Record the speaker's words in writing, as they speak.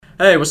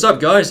Hey, what's up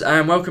guys,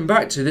 and welcome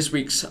back to this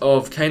week's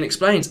of Cain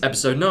Explains,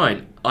 episode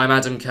 9. I'm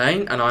Adam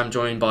Cain, and I'm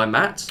joined by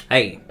Matt.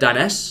 Hey. Dan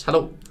S.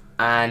 Hello.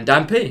 And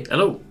Dan P.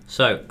 Hello.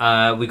 So,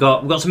 we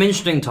got some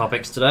interesting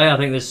topics today. I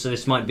think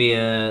this might be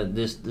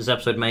this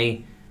episode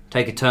may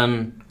take a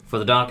turn for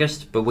the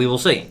darkest, but we will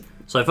see.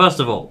 So first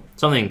of all,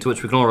 something to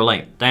which we can all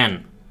relate.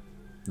 Dan,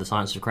 the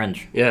science of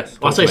cringe. Yes.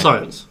 I say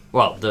science.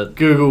 Well,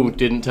 Google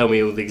didn't tell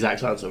me all the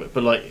exact science of it,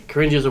 but like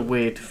cringe is a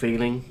weird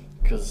feeling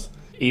because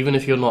even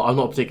if I'm not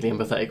a particularly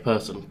empathetic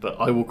person, but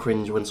I will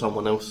cringe when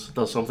someone else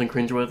does something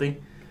cringeworthy.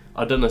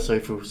 I don't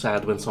necessarily feel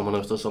sad when someone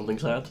else does something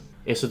sad.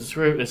 It's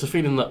a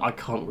feeling that I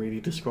can't really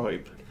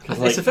describe.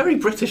 It's a very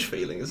British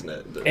feeling, isn't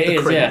it? It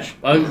is, cringe.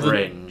 yeah.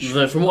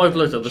 Cringe. From what I've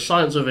looked at, the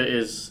science of it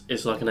is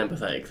it's like an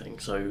empathetic thing.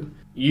 So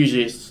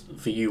usually it's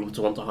for you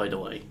to want to hide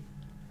away.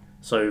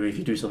 So if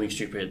you do something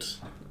stupid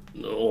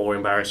or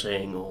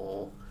embarrassing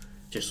or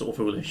just sort of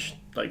foolish,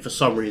 like for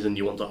some reason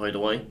you want to hide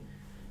away.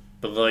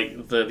 But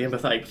like the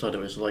empathetic side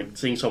of it is like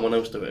seeing someone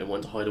else do it and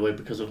want to hide away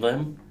because of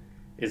them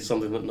is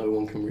something that no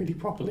one can really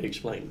properly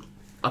explain.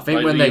 I think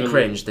like, when they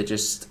cringe,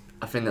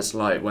 I think that's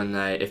like when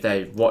if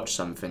they watch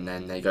something,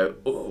 then they go,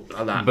 oh,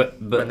 like that. but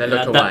when they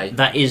look away.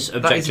 That is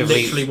objectively... That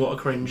is literally what a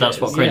cringe That's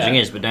is. what cringing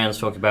is, but Dan's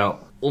talking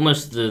about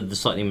almost the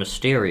slightly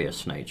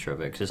mysterious nature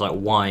of it, because it's like,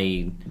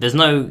 why... There's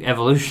no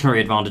evolutionary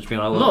advantage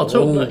being like, well, Not at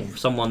all, no.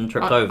 someone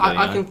tripped over.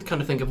 I can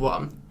kind of think of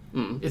one.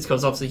 It's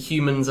because obviously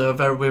humans are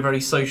we're a very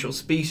social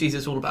species.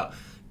 It's all about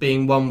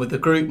being one with the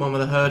group, one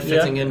with the herd,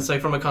 fitting in. So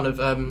from a kind of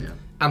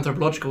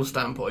anthropological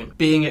standpoint,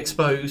 being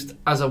exposed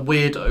as a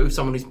weirdo,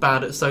 someone who's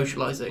bad at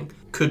socialising,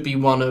 could be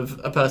one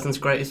of a person's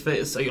greatest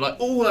fears. So you're like,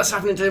 oh, that's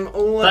happening to him.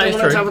 Oh, I don't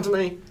want that to happen to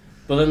me.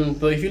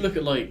 But if you look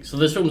at like, so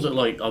there's films that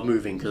like are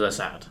moving because they're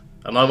sad,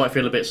 and I might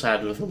feel a bit sad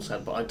when the film's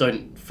sad, but I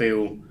don't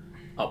feel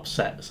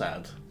upset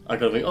sad. I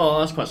go think, oh,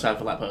 that's quite sad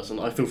for that person.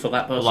 I feel for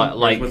that person.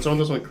 Like when someone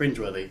does something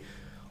cringeworthy,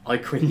 I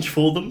cringe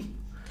for them.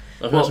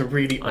 That's a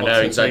really I odd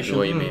know exactly sensation.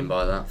 what you mean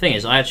by that. Thing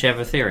is, I actually have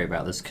a theory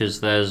about this, because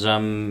there's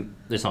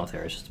it's not a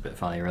theory, it's just a bit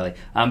funny, really.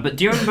 But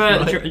do you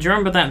remember? do you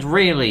remember that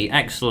really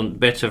excellent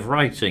bit of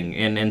writing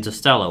in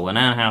Interstellar when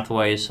Anne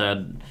Hathaway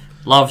said,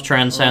 "Love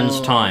transcends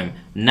time."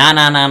 Na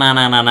na na na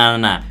na na na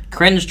na.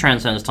 Cringe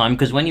transcends time,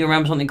 because when you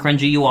remember something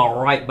cringy, you are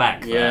right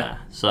back there. Yeah.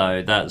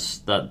 So that's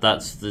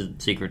the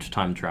secret to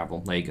time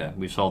travel. There you go.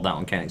 We've solved that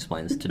on Cain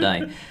Explains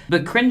today.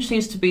 But cringe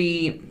seems to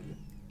be,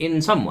 in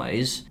some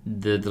ways,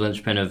 the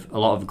linchpin of a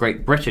lot of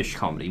great British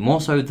comedy, more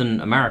so than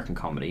American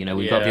comedy. You know,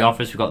 we've got The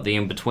Office, we've got The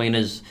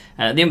In-Betweeners.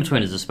 The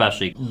In-Betweeners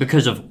especially,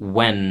 because of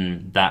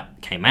when that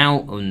came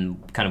out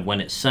and kind of when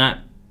it sat,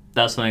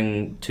 that's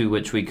something to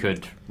which we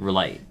could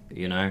relate,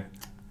 you know?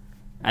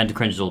 And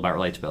cringe is all about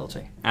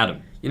relatability.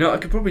 Adam? You know, I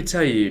could probably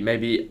tell you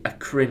maybe a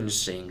cringe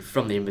scene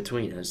from The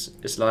In-Betweeners.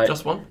 It's like...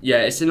 Just one? Yeah,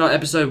 it's in like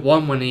episode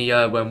 1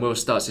 when Will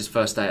starts his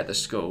first day at the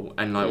school,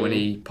 and like when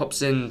he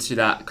pops into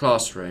that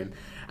classroom,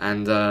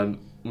 and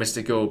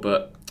Mr.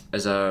 Gilbert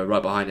is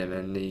right behind him,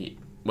 and he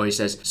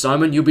says,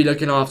 "Simon, you'll be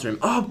looking after him."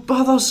 "Oh,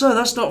 brother, sir,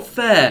 that's not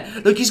fair.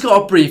 Look, he's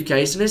got a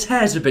briefcase and his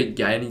hair's a bit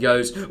gay." And he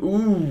goes,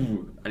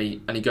 "Ooh," and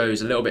he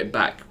goes a little bit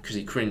back because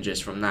he cringes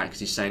from that because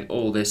he's saying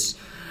all this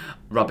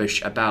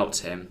rubbish about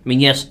him. I mean,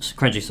 yes,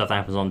 cringy stuff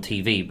happens on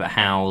TV, but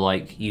how,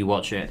 like, you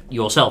watch it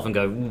yourself and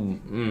go,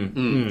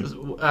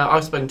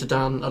 I've spoken to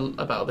Dan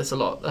about this a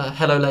lot.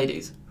 Hello,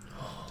 Ladies,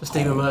 the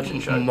Stephen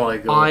Merchant show. Oh my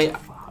God.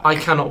 I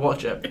cannot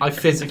watch it. I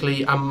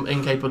physically am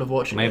incapable of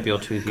watching it. Maybe you're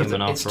too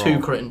human after all. It's too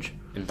cringe.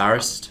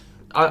 Embarrassed?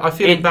 I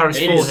feel embarrassed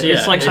for him.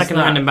 It's like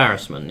second-hand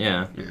embarrassment,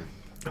 yeah.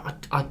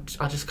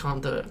 I just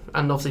can't do it.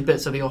 And obviously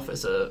bits of The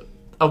Office are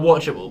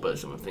watchable, but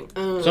some of the things...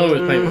 Some of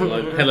it's painful,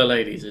 like Hello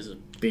Ladies is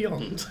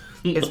beyond.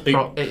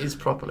 It is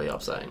properly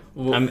upsetting.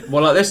 Well,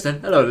 like this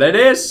then. "Hello,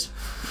 ladies."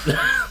 That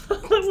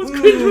was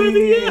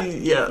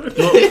cringeworthy, Yeah.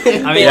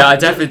 I mean, Yeah, I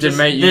definitely did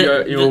make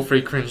you all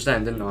three cringe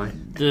then, didn't I?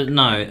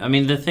 No, I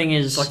mean, the thing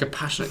is... It's like a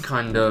passionate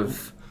kind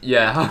of...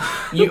 Yeah.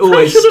 You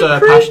always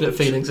stir passionate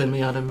feelings in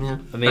me, Adam, yeah.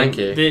 I mean, Thank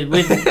you.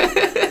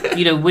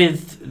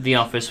 With The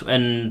Office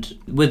and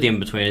with The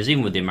In-Betweeners,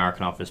 even with the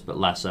American Office, but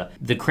lesser,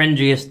 the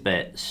cringiest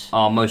bits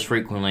are most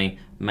frequently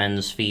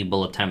men's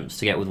feeble attempts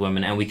to get with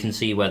women, and we can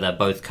see where they're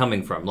both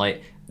coming from.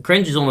 Like,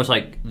 cringe is almost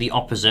like the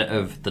opposite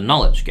of the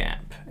knowledge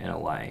gap, in a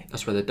way.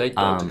 That's where the date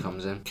doctor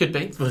comes in. Could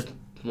be.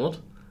 What?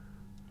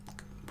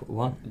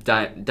 What?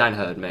 Dan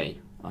heard me.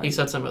 He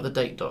said something about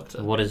the date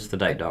doctor. What is the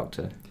date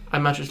doctor? I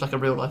imagine it's like a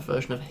real-life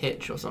version of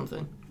Hitch or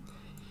something.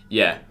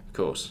 Yeah, of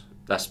course.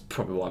 That's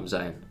probably what I'm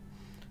saying.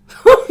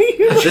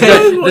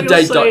 The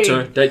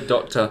date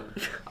doctor.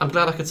 I'm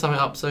glad I could sum it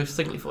up so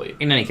succinctly for you.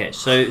 In any case,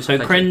 so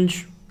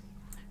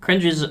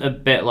cringe is a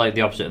bit like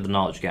the opposite of the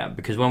knowledge gap,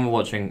 because when we're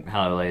watching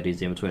Hello Ladies,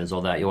 The In-Betweeners,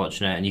 all that, you're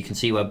watching it and you can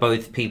see where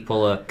both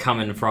people are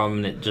coming from,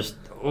 and it just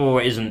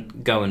it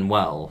isn't going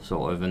well,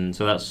 sort of, and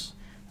so that's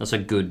a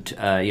good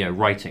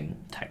writing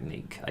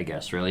technique, I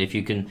guess. Really, if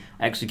you can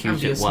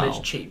execute it well. It's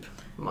cheap.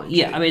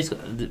 Yeah, I mean,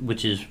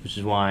 which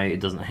is why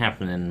it doesn't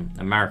happen in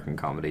American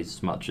comedies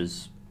as much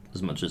as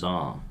as much as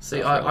our.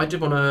 See, I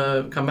did want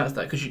to come back to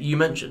that because you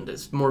mentioned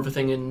it's more of a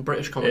thing in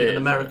British comedy than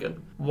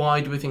American.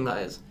 Why do we think that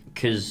is?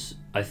 Because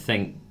I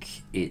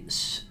think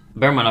it's...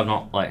 Bear in mind, I've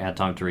not had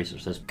time to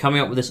research this. Coming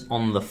up with this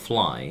on the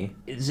fly,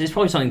 it's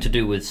probably something to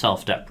do with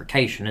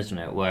self-deprecation, isn't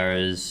it?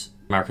 Whereas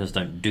Americans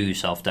don't do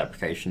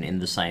self-deprecation in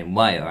the same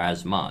way or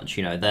as much.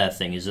 Their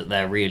thing is that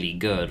they're really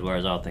good,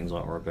 whereas our things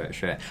we're a bit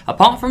shit.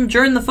 Apart from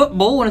during the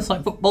football, when it's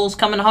like football's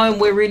coming home,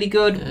 we're really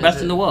good,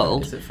 best in the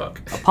world. Is it fuck?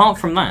 Apart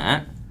from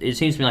that, it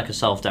seems to be like a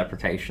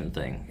self-deprecation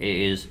thing. It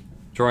is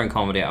drawing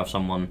comedy out of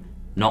someone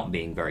not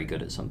being very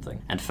good at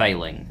something and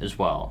failing as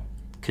well.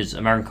 Because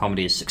American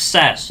comedy is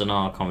success and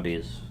our comedy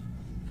is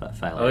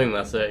failure. I think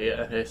that's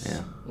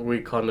it.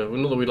 We kind of,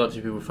 not that we like to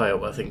see people fail,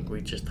 but I think we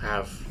just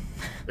have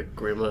a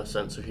grimmer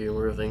sense of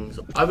humour of things.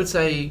 I would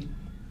say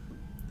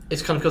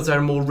it's kind of because there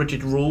are more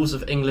rigid rules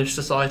of English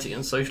society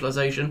and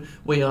socialisation.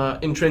 We are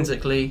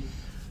intrinsically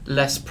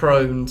less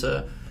prone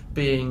to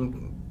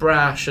being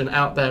brash and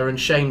out there and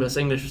shameless.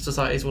 English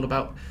society is all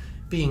about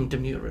being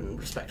demure and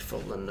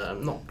respectful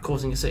and not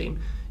causing a scene.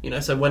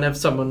 So whenever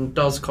someone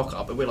does cock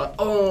up, we're like,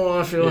 oh,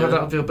 I feel how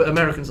that would feel. But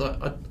Americans are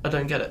like, I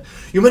don't get it.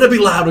 You're meant to be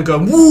loud and go,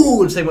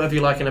 woo, and say whatever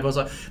you like, and everyone's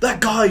like, that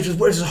guy just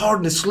wears his heart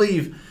on his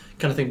sleeve,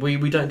 kind of thing.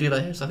 We don't do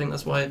that here, so I think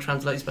that's why it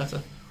translates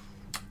better.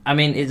 I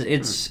mean, it's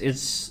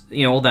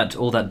all that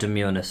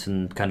demureness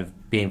and kind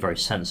of being very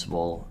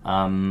sensible.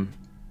 I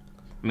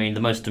mean, the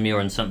most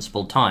demure and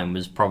sensible time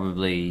was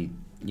probably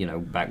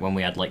back when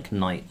we had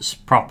knights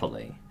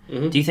properly.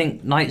 Mm-hmm. Do you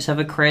think knights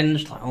ever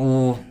cringed?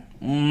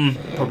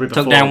 Probably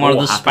took down one of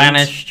the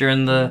Spanish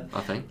during the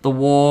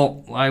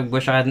war. I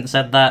wish I hadn't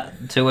said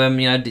that to him.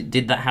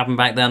 Did that happen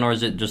back then, or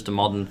is it just a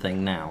modern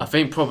thing now? I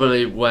think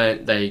probably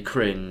when they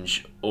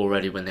cringe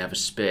already when they have a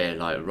spear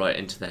right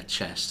into their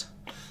chest.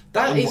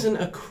 That isn't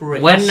a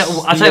cringe.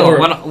 I tell you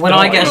what, when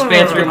I get a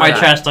spear through my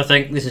chest, I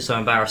think this is so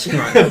embarrassing.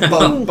 Right?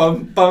 Bum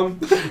bum bum.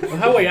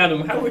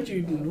 Adam? What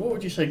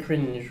would you say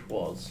cringe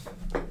was?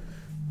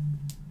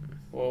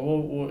 Well,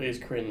 what is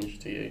cringe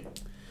to you?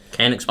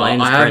 Cain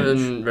explains I cringe.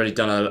 haven't really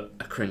done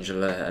a cringe a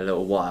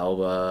little while.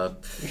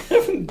 You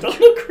haven't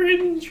done a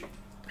cringe?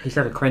 He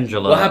said a cringe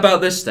alert. Well, how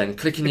about this then?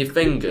 Clicking your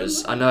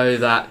fingers. I know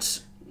that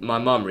my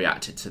mum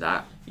reacted to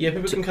that. Yeah,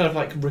 people can kind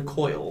of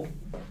recoil.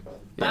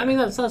 Yeah. I mean,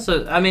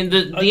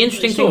 the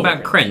interesting thing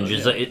about cringe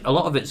is that a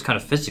lot of it's kind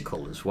of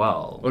physical as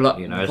well. Well,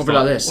 probably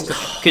like this.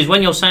 Because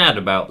when you're sad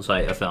about,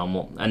 say, a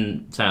film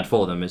and sad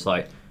for them, it's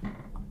like,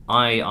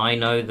 I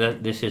know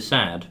that this is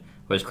sad.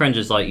 Whereas cringe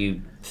is like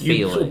you feel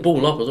you sort of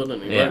ball up as well,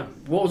 don't you? Yeah.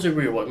 What was it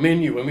we watched? Me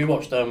and you, when we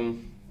watched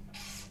Don't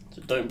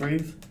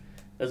Breathe,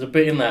 there's a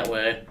bit in that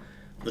where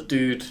the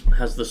dude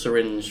has the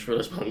syringe for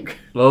the spunk.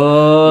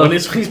 Oh. When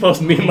it swings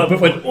past me and my both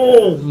went,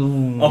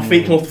 oh! Our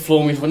feet come off the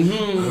floor and we just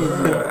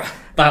went,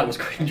 That was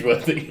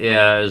cringeworthy.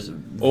 Yeah, it was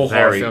all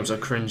horror films are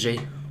cringy.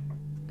 I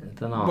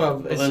don't know.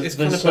 Well, it's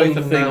kind of both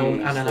a noun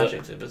and an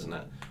adjective, isn't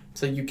it?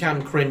 So you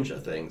can cringe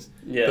at things,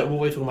 but what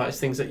we're talking about is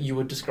things that you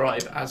would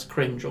describe as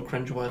cringe or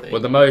cringeworthy.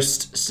 Well, the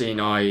most scene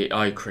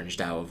I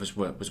cringed out of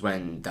was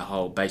when the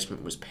whole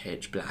basement was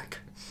pitch black.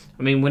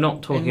 I mean, we're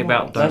not talking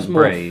about That's Don't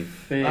more Breathe.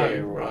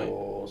 Fear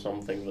or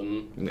something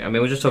than... I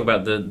mean, we're just talking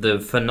about the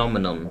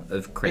phenomenon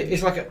of cringe.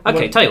 It's like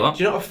tell you what.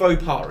 Do you know what a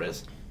faux pas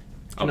is? Do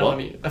you know what I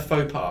mean? A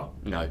faux pas.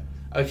 No.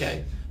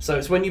 Okay, so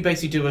it's when you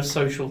basically do a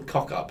social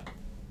cock up,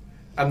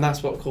 and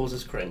that's what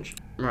causes cringe.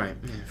 Right.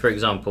 Yeah. For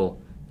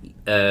example,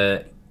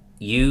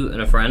 you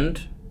and a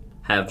friend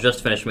have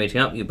just finished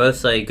meeting up, you both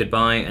say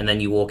goodbye, and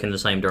then you walk in the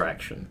same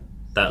direction.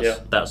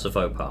 That's a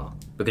faux pas.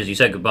 Because you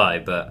said goodbye,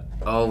 but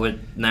we're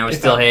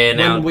still here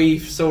now. When we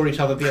saw each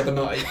other the other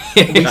night,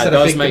 we said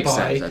a big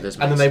goodbye,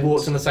 and then they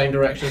walked in the same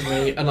direction as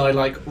me, and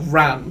I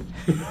ran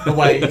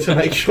away to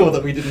make sure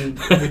that we didn't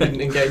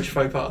engage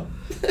faux pas.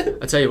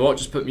 I tell you what,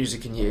 just put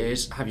music in your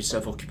ears, have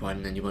yourself occupied,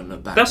 and then you won't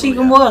look back. That's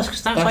even worse,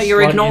 because that's like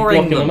you're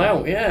ignoring them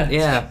out.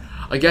 Yeah.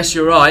 I guess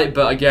you're right,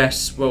 but I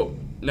guess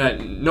no,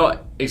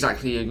 not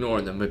exactly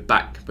ignoring them with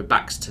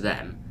backs to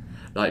them.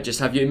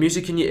 Just have your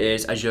music in your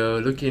ears as you're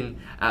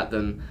looking at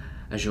them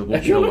as you're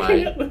walking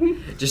away.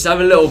 Just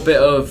have a little bit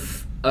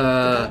of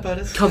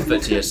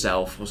comfort to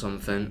yourself or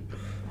something.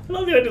 I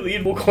love the idea that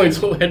you'd walk away and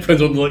sort of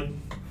headphones on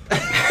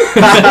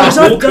Because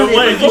I've done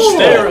it before. You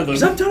stare at them.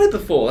 I've done it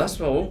before,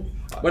 that's all.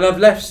 When I've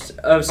left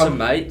some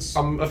mates.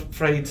 I'm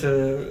afraid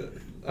to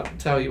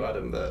tell you,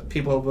 Adam, that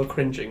people were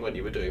cringing when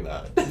you were doing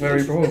that.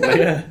 Very probably,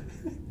 yeah.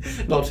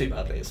 Not too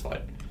badly, it's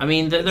fine. I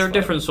mean, there are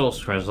different sorts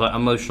of cringe, like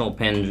emotional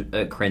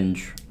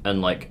cringe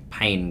and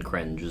pain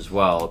cringe as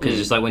well. Because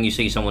it's like when you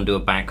see someone do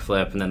a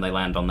backflip and then they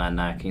land on their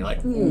neck and you're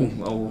like, ooh,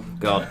 oh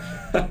god.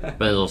 But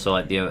there's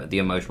also the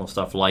emotional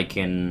stuff, like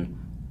in,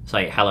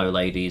 say, Hello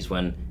Ladies,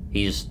 when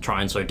he's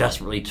trying so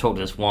desperately to talk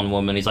to this one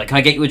woman. He's like, can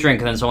I get you a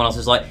drink? And then someone else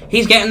is like,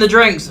 he's getting the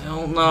drinks.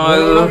 Oh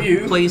no,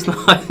 please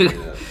no.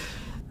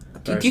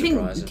 Do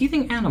you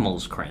think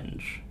animals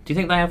cringe? Do you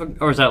think they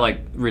have or is that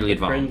really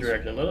advanced? Cringe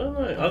reaction? I don't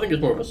know. I think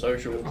it's more of a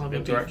social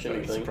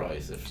interaction thing.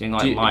 Surprised if... Do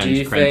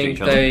you think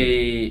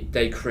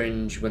they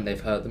cringe when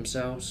they've hurt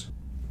themselves?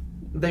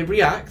 They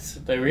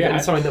react. They react.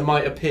 And something that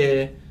might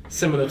appear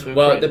Similar to a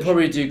Well, cringe. they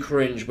probably do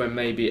cringe when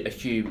maybe a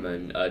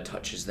human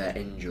touches their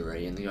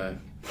injury and they go,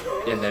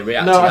 and they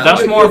react. No, to I that. That's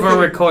think more of you're- a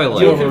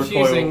recoil. You're Over a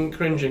confusing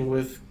cringing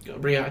with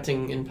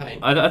reacting in pain.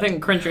 I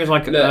think cringing is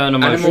like Look, an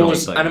emotional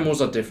thing.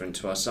 animals are different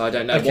to us, so I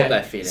don't know what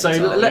their feelings So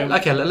are.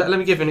 let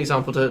me give you an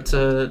example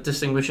to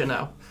distinguish it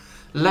now.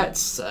 Let's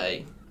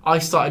say I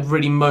started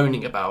really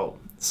moaning about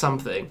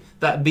something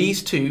that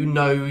these two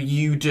know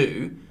you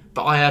do,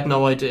 but I had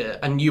no idea,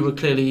 and you were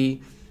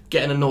clearly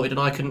getting annoyed and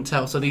I couldn't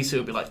tell, so these two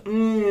would be like,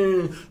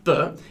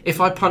 But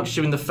if I punched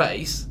you in the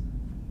face,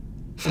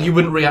 you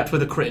wouldn't react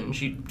with a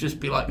cringe, you'd just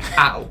be like,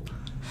 ow.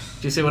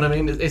 Do you see what I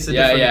mean? It's a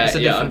different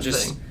thing.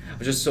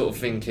 I'm just sort of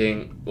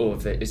thinking,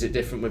 is it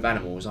different with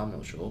animals? I'm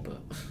not sure,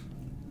 but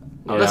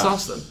Let's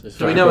ask them.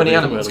 Do we know any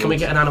animals? Can we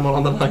get an animal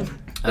on the line?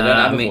 they don't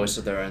have a voice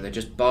of their own. They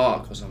just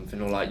bark or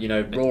something, or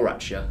roar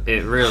at you.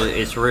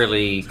 It's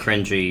really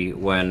cringy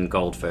when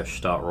goldfish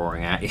start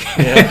roaring at you.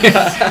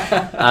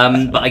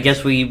 But I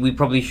guess we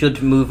probably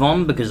should move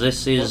on because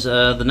this is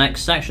the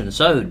next section.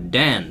 So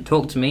Dan,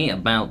 talk to me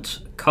about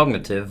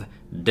cognitive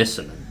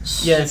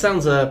dissonance. Yeah, it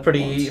sounds a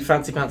pretty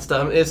fancy pants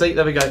term.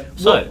 There we go.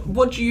 So-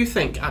 what do you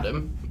think,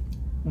 Adam,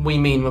 we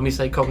mean when we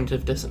say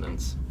cognitive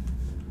dissonance?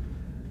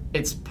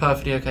 It's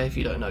perfectly okay if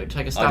you don't know.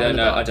 Take a stab I don't in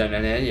the know. dark. I don't know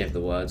any of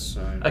the words,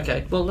 so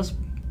Okay. Well, let's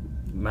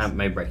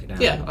maybe break it down.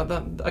 Yeah.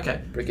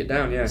 Okay. break it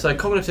down. Yeah. So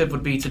cognitive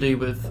would be to do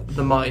with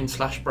the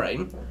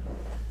mind/brain,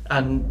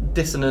 and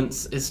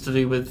dissonance is to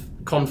do with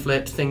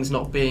conflict, things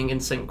not being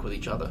in sync with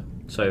each other.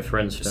 So for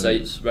instance,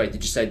 did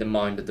you say the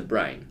mind of the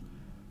brain?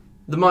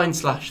 The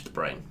mind/the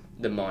brain.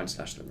 The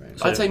mind/the brain.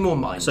 I'd say more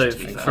mind. So to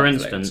be fair. for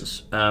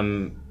instance,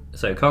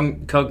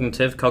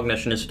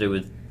 cognition is to do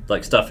with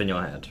like stuff in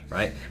your head,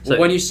 right? So Well,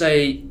 when you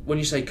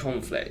say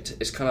conflict,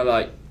 it's kind of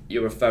like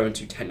you're referring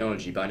to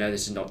technology, but I know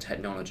this is not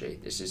technology.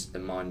 This is the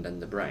mind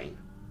and the brain.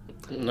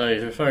 No,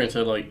 he's referring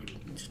to like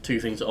two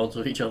things at odds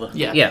with each other.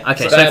 Yeah. yeah,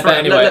 okay. But, So but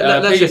anyway,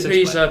 let's just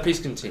explain. please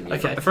continue.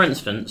 Okay. for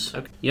instance,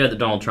 Okay. you know that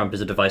Donald Trump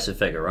is a divisive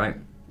figure, right?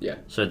 Yeah.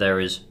 So there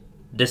is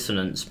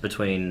dissonance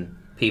between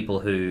people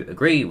who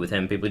agree with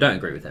him, people who don't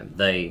agree with him.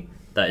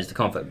 That is the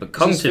conflict. But He's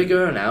cognitive,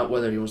 figuring out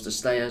whether he wants to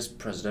stay as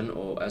president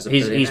or as a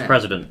he's billionaire.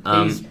 president.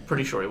 He's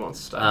pretty sure he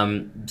wants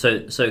to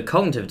stay. So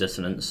cognitive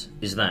dissonance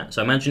is that.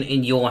 So imagine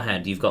in your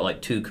head you've got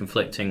like two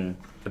conflicting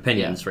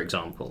opinions, Yeah. for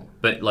example.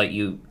 But like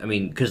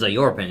because they're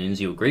your opinions,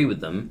 you agree with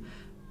them.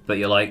 But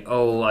you're like,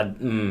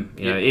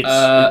 it's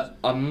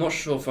I'm not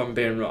sure if I'm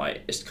being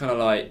right. It's kind of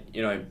like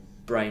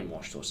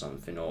brainwashed or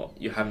something, or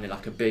you're having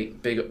like a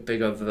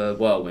big of a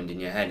whirlwind in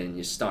your head, and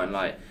you're starting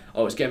like,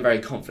 it's getting very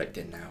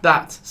conflicting now.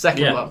 That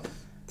second Yeah. one.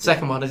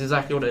 Second one is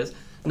exactly what it is.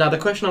 Now the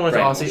question I wanted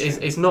to ask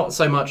is not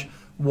so much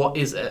what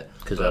is it,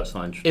 because that's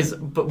not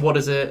interesting. but what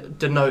does it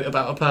denote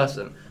about a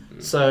person?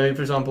 So,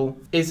 for example,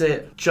 is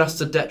it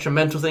just a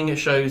detrimental thing? It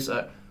shows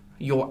that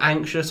you're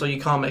anxious or you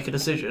can't make a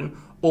decision,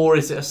 or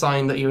is it a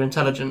sign that you're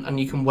intelligent and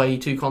you can weigh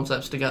two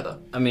concepts together?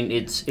 I mean,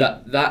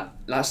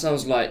 That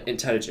sounds like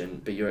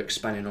intelligent, but you're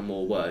expanding on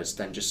more words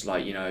than just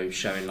like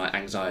showing like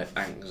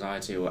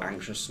anxiety or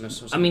anxiousness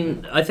or something. I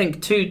mean, I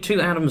think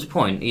to Adam's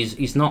point,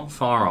 he's not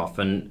far off,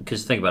 and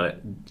because think about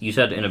it, you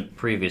said in a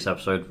previous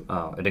episode,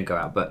 it didn't go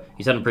out, but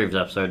you said in a previous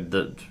episode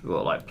that,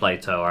 like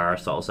Plato or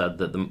Aristotle said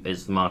that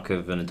it's the mark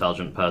of an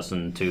intelligent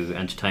person to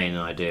entertain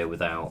an idea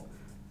without,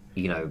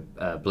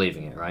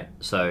 believing it, right?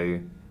 So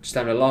just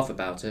having a laugh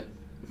about it.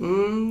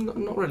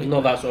 Not really.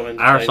 Not that sort of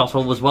entertainment.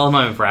 Aristotle was well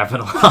known for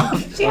having a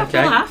laugh.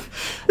 Okay.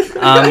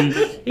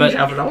 But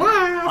having a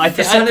laugh. I It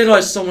think sounded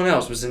like someone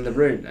else was in the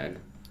room then.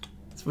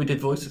 We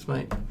did voices,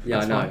 mate. Yeah,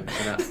 That's I know.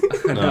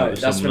 fine. No, it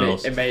was That's when someone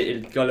else.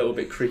 it got a little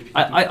bit creepy.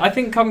 I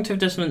think cognitive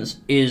dissonance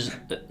is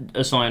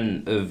a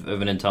sign of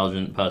an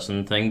intelligent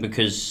person thing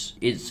because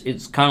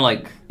it's kind of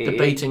like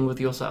Debating with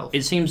yourself.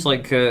 It seems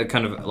like a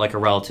kind of like a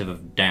relative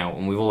of doubt,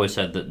 and we've always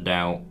said that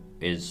doubt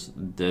is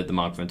the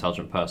mark of an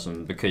intelligent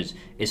person because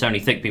it's only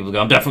thick people who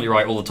go, I'm definitely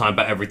right all the time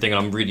about everything, and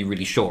I'm really,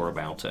 really sure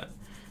about it.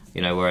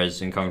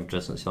 Whereas in cognitive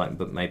dissonance, you're like,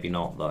 but maybe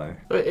not though.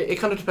 It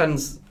kind of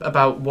depends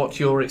about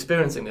what you're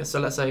experiencing this. So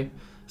let's say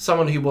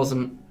someone who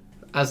wasn't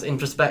as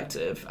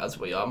introspective as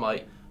we are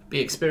might be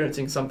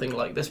experiencing something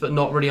like this, but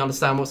not really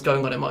understand what's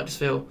going on. It might just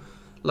feel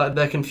like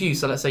they're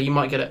confused. So let's say you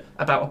might get it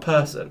about a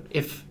person.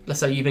 If, let's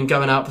say, you've been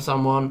going out for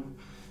someone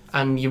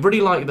and you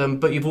really like them,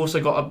 but you've also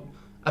got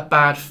a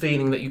bad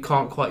feeling that you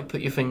can't quite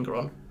put your finger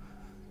on.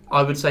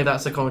 I would say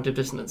that's a cognitive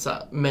dissonance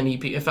that many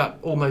people, in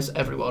fact, almost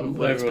everyone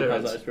will Everyone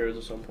has experience. that experience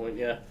at some point,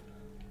 yeah.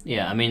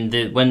 Yeah, I mean,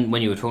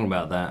 when you were talking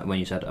about that, when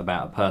you said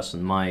about a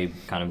person, my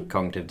kind of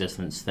cognitive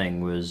dissonance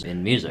thing was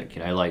in music.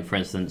 Like for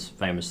instance,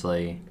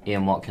 famously,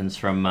 Ian Watkins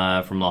from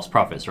Lost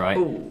Prophets, right?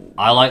 Ooh.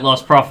 I like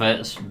Lost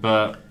Prophets,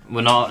 but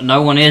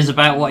no one is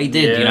about what he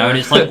did, Yeah. and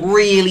it's like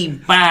really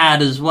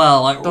bad as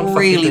well, like Don't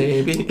really,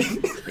 fuck me,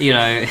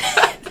 baby.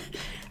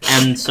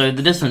 And so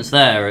the dissonance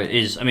there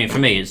is, I mean, for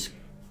me,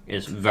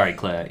 it's very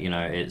clear.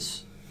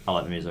 I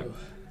like the music.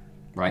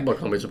 Right. I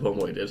can't be disappointed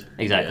what he did.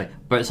 Exactly. Yeah.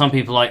 But some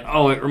people are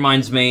like, it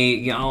reminds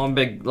me, I'm a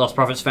big Lost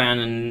Prophets fan,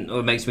 and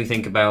it makes me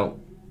think about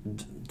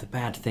the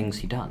bad things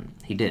he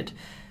did.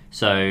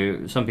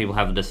 So some people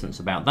have a dissonance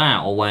about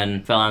that, or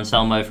when Phil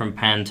Anselmo from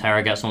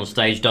Pantera gets on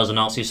stage, does a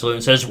Nazi salute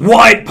and says,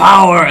 "White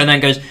power!" and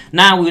then goes,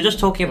 "Now, we were just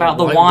talking about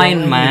the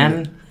wine,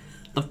 man.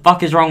 The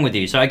fuck is wrong with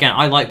you?" So again,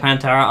 I like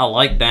Pantera, I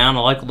like Dan,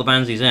 I like all the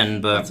bands he's in,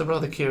 but... That's a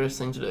rather curious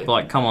thing to do.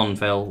 Like, come on,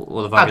 Phil,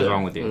 what the fuck is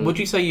wrong with you? Would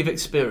you say you've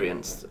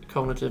experienced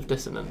cognitive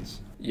dissonance?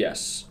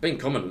 Yes. I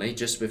think commonly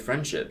just with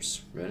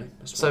friendships, really.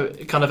 So,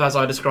 kind of as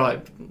I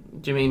described,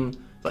 do you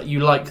mean... Like,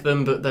 you like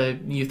them, but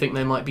you think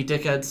they might be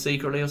dickheads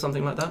secretly or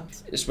something like that?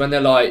 It's when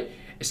they're like...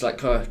 It's like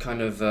kind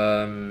of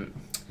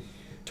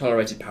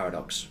tolerated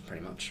paradox,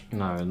 pretty much.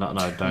 No,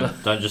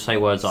 don't just say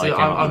words that I came up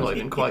I'm with. not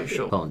even quite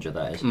sure. Pullinger,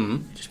 that is.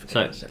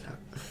 Mm-hmm.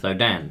 So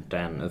Dan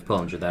of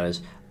Pullinger, that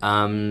is.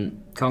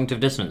 Cognitive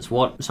dissonance.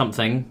 What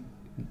something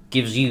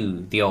gives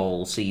you the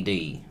old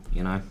CD,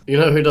 you know? You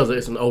know who does it?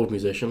 It's an old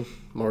musician,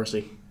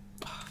 Morrissey.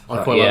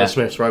 I quite like the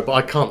Smiths, right? But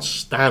I can't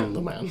stand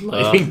the man.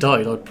 Like, if he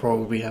died, I'd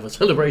probably have a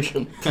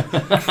celebration.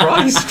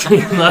 Christ!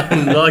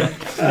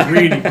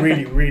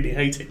 Really, really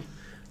hate him.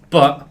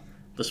 But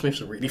the Smiths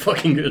are really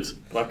fucking good.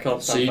 But I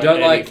can't stand so you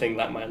don't anything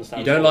that man stands for.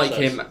 You don't like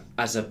him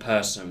as a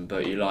person,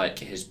 but you like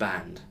his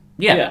band.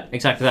 Yeah,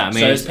 exactly that. I mean,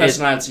 so his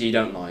personality you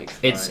don't like.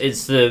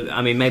 It's the.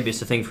 I mean, maybe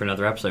it's a thing for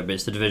another episode, but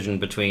it's the division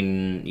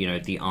between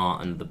the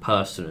art and the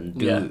person,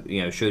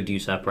 and should you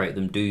separate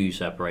them? Do you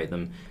separate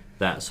them?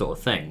 That sort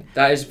of thing.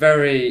 That is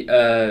very.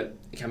 It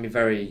can be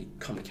very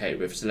complicated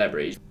with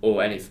celebrities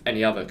or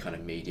any other kind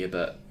of media,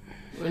 but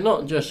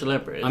not just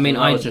celebrities. I mean,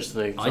 I was just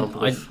an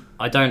example.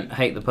 I don't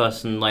hate the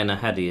person Lena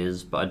Headey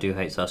is, but I do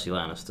hate Cersei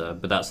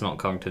Lannister. But that's not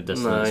cognitive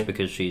dissonance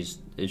because she's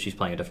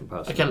playing a different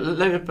person. Okay,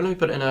 let me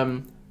put it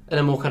in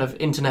a more kind of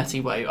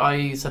internet-y way.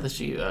 I said this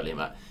to you earlier,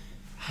 Matt.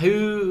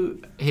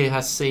 Who here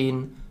has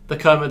seen the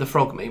Kermit the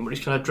Frog meme where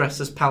he's kind of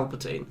dressed as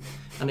Palpatine?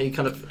 And he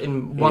kind of,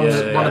 in one of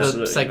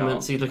the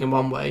segments, he's looking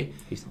one way,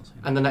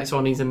 and the next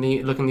one he's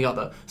looking the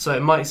other. So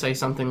it might say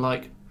something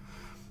like,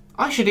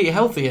 "I should eat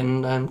healthy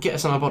and get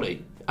some of my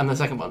body," and the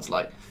second one's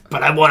like,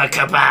 "But I want a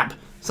kebab,"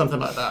 something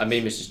like that. I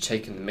mean, it's just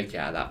taking the mickey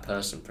out of that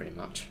person, pretty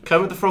much.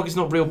 Kermit the Frog is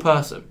not a real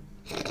person.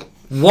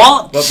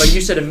 What? Well, but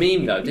you said a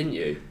meme though, didn't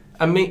you?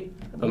 A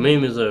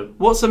meme is a...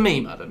 What's a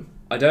meme, Adam?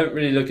 I don't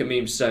really look at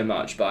memes so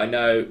much, but I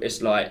know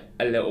it's like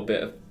a little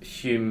bit of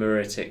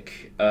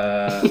humoristic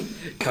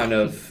kind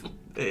of...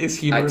 It is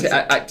humorous.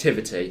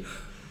 Activity.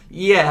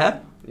 Yeah.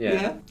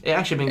 It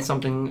actually means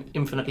something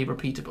infinitely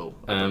repeatable,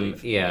 I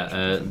believe.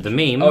 The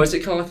meme... Oh, is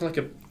it kind of like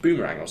a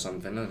boomerang or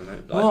something? I don't know.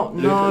 Like, what?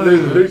 No.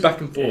 Loop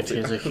back and forth. It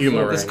is a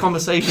humour. This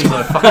conversation's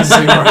a fucking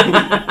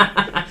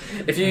boomerang.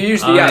 If you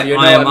use the app, you know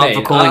what I mean. I am up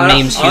for calling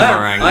memes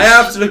humorangs. I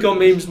have to look on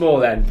memes more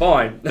then.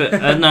 Fine.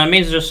 But, no,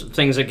 memes are just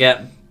things that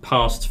get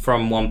passed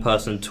from one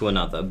person to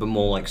another, but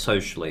more like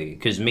socially,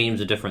 because memes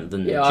are different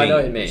than genes. I know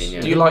what you mean.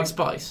 Yeah. Do you like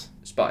Spice?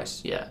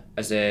 Spice? Yeah.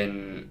 As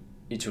in,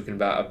 you're talking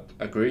about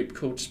a group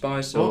called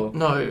Spice? Or?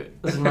 No,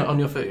 as in on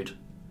your food.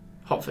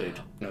 Hot food.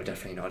 No,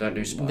 definitely not. I don't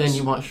do Spice. Then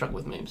you might struggle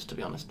with memes, to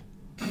be honest.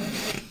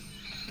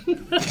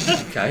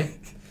 Okay.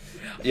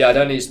 Yeah, I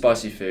don't eat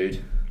spicy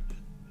food.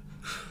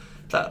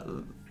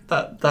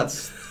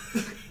 That's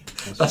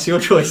your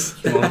choice.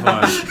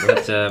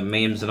 But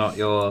memes are not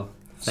your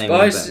thing.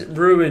 Spice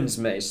ruins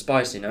me.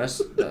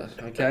 Spiciness.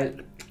 Okay.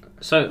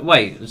 So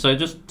wait. I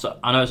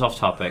know it's off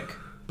topic,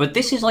 but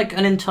this is like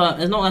it's not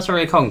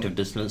necessarily a cognitive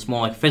dissonance, more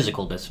like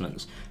physical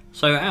dissonance.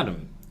 So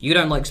Adam, you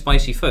don't like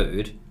spicy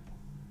food,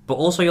 but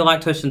also you're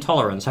lactose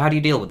intolerant. So how do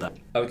you deal with that?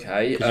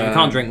 Okay. Because if you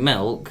can't drink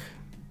milk.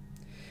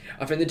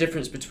 I think the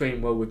difference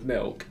between with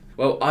milk.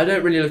 Well, I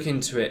don't really look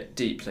into it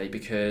deeply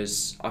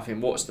because I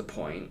think what's the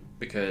point?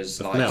 Because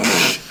like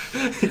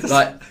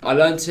I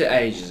learnt it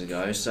ages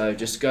ago. So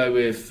just go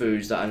with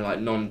foods that are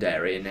like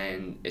non-dairy, and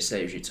then it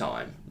saves you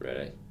time,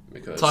 really.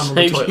 Because time on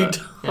the toilet.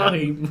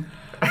 Time.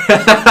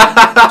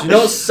 Do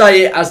not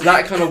say it as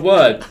that kind of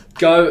word.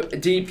 Go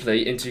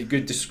deeply into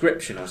good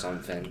description or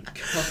something.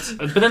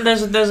 God. But then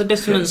there's a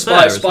dissonance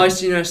there.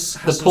 Spiciness.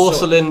 The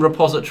porcelain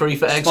repository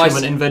for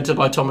excrement invented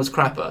by Thomas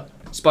Crapper.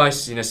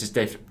 Spiciness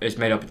is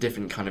made up of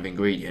different kind of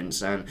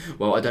ingredients, and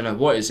well, I don't know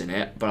what is in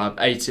it, but I've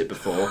ate it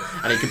before,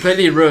 and it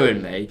completely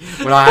ruined me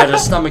when I had a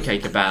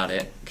stomachache about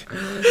it.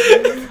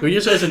 Well,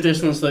 you say it's a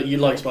distance that you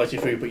like spicy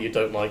food, but you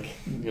don't like,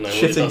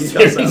 shitting what it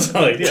does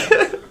inside.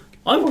 Yeah.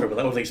 I'm worried about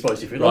that with like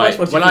spicy food. Right, I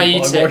like when I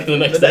eat it the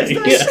next day.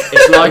 Yeah.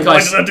 It's like why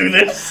did I do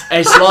this?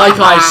 It's like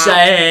I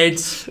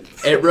said,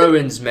 it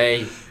ruins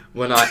me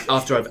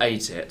after I've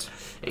ate it.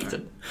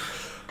 Eaten.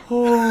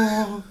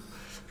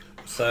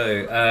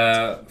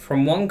 So,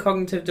 from one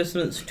cognitive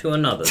dissonance to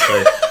another.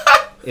 So,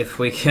 if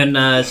we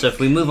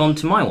move on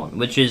to my one,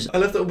 which is... I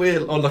love that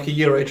we're on like a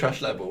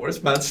Eurotrash level,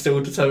 whereas Matt's still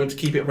determined to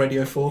keep it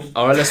Radio 4.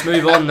 Alright, let's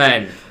move on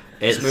then.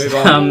 Let's move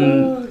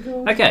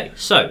on. Okay,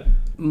 so,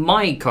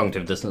 my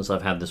cognitive dissonance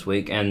I've had this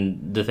week,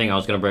 and the thing I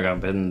was going to bring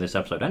up in this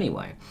episode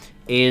anyway,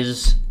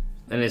 is...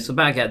 And it's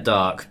about to get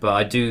dark, but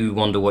I do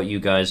wonder what you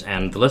guys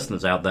and the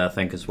listeners out there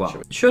think as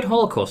well. Should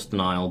Holocaust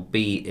denial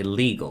be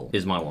illegal?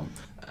 Is my one.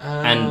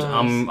 And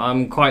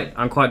I'm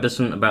quite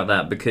dissonant about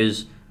that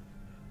because,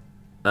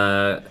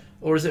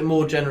 or is it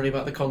more generally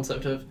about the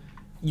concept of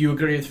you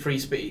agree with free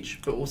speech,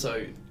 but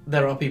also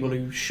there are people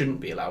who shouldn't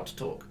be allowed to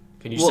talk.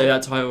 Can you say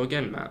that title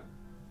again, Matt?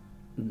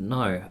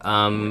 No.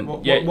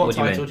 What what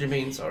title do you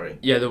mean? Sorry.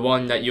 Yeah, the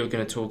one that you're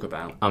going to talk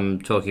about.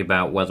 I'm talking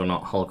about whether or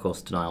not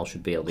Holocaust denial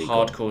should be illegal.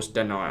 Hardcore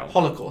denial.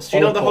 Holocaust. Do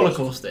you know what the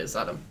Holocaust is,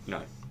 Adam?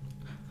 No.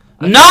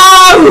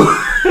 No!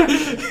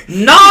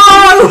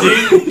 No!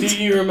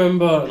 Do you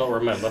remember? Not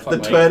remember. The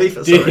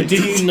 21st. Do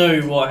you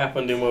know what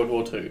happened in World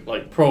War II?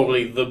 Like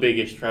probably the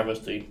biggest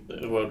travesty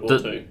of World War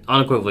II.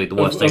 Unequivocally, the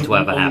worst thing to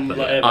ever happen.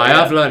 I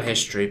have learned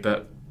history,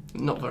 but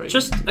Not very.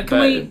 Just but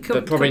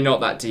probably not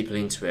that deeply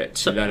into it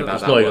to learn about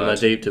It's that not even word. that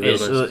deep, to be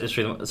honest. It's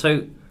really,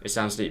 so It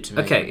sounds deep to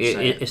me. okay, when you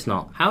say it's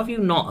not. How have you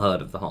not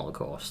heard of the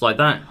Holocaust like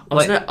that? I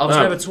was Like,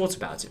 never taught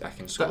about it back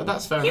in school.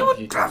 That's fair you enough.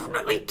 were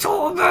definitely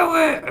taught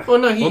about it. Well,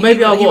 no, he, Well, maybe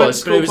he, I he went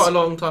was, to but school it was- quite a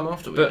long time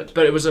after we did.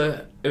 But it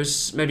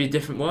was maybe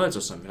different words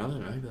or something. I don't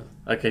know.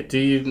 But Okay, do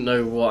you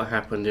know what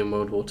happened in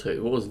World War II?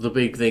 What was the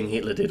big thing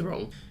Hitler did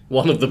wrong?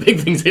 One of the big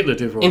things Hitler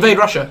did wrong. Invade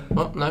Russia.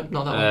 What? No,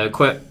 not that one.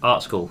 Quit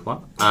art school.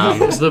 What?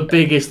 It's the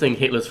biggest thing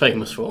Hitler's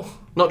famous for.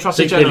 Not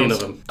trusting 6 billion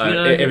generals. of them. You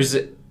know-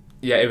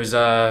 it was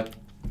oh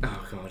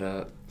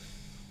god,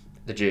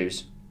 the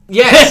Jews.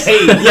 Yes!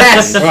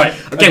 yes! Right.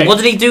 Okay, what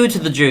did he do to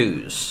the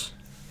Jews?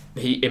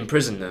 He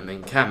imprisoned them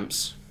in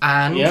camps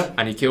And... Yeah.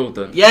 and he killed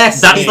them.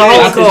 Yes! That's He- the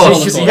that's the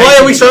Holocaust. Holocaust. Why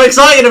are we so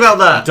excited about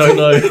that? Don't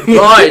know.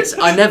 Right,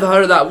 I never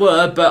heard of that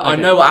word, but I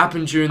Okay. know what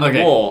happened during the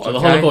Okay, war. so the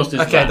okay? Holocaust is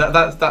Okay,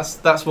 that.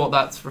 that's what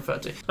that's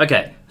referred to.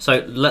 Okay,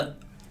 so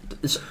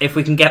if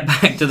we can get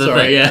back to the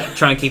Sorry, thing, yeah.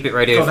 try and keep it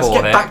Radio God, let's 4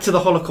 get here. back to the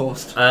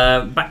Holocaust.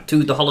 Back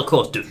to the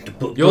Holocaust.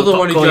 You're the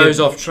one who goes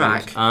off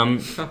track. No,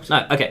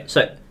 okay.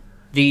 So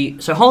the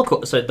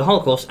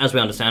Holocaust, as we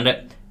understand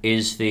it,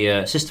 is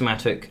the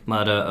systematic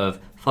murder of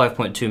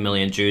 5.2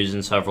 million Jews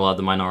and several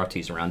other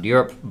minorities around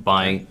Europe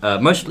by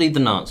mostly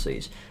the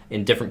Nazis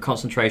in different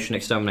concentration,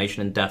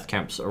 extermination, and death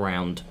camps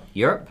around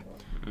Europe.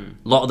 A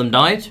lot of them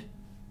died.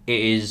 It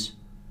is,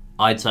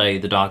 I'd say,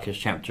 the darkest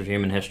chapter of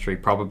human history,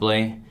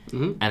 probably.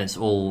 And it's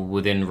all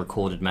within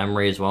recorded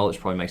memory as well, which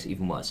probably makes it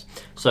even worse.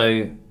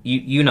 So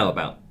you know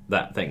about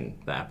that thing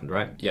that happened,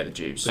 right? Yeah, the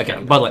Jews. Okay.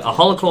 By the way, a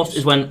Holocaust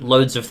is when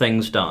loads of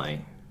things die.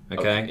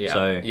 Okay. Yeah.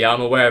 So yeah,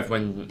 I'm aware of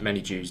when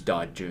many Jews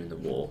died during the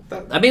war.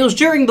 I mean, it was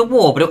during the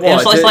war, but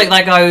What, it's like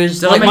that goes.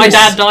 did I Like make my it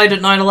dad died at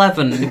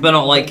 9/11, but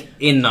not like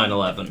in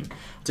 9/11.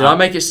 Did I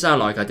make it sound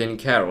like I didn't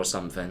care or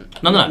something?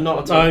 No. Not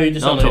at all. No, you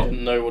just Not at all.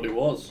 didn't know what it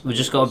was. We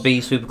just got to be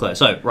super clear.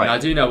 So right. I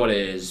do know what it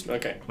is.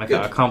 Okay. Okay,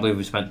 I can't believe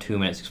we spent 2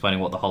 minutes explaining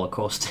what the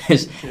Holocaust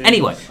is.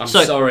 Anyway, I'm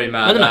so sorry,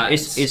 Matt. no,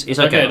 it's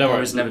Okay, okay. don't I worry.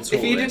 was never taught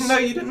If you this. didn't know,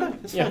 you didn't know.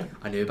 It's Yeah. fine.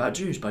 I knew about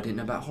Jews, but I didn't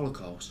know about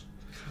Holocaust.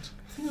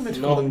 I think I meant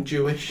to call them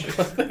Jewish.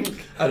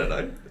 I don't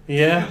know.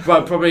 Yeah.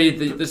 Right, probably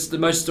the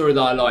most story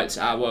that I liked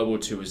out of World War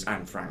II was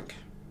Anne Frank.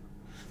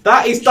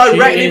 That is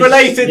directly is-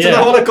 related to the yeah.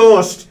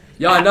 Holocaust.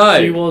 Yeah, I know.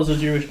 She was a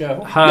Jewish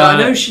girl. Yeah, I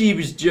know she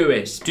was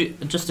Jewish.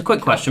 Just a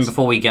quick question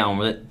before we get on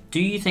with it.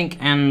 Do you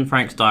think Anne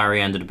Frank's diary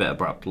ended a bit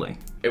abruptly?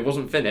 It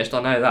wasn't finished,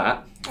 I know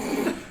that.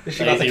 Is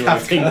she like the Lazy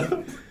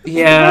Kafka?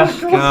 Yeah.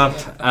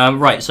 God.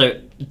 Right.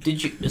 So do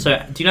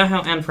you know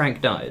how Anne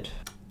Frank died?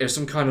 It was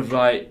some kind of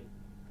like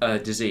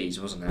disease,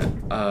 wasn't it?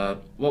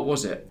 What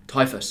was it?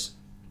 Typhus.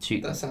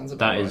 That sounds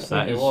about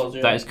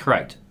right. That is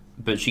correct.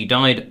 But she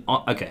died.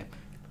 Okay.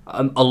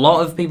 A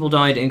lot of people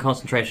died in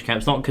concentration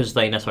camps, not because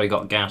they necessarily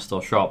got gassed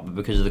or shot, but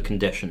because of the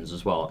conditions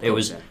as well. It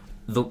was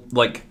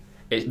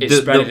It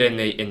spread in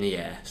the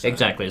air. So.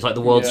 Exactly. It's like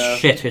the world's Yeah.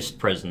 shittest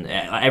prison.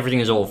 Everything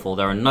is awful.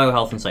 There are no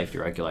health and safety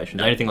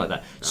regulations, anything like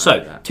that. No, So,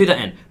 like that. to that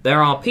end,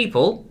 there are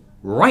people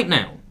right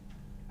now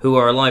who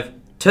are alive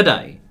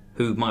today,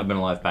 who might have been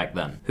alive back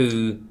then,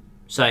 who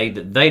say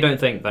that they don't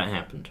think that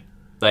happened.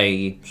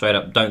 They straight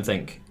up don't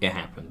think it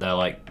happened. They're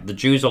like, the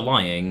Jews are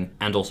lying,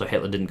 and also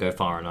Hitler didn't go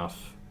far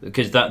enough.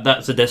 Because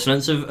that's the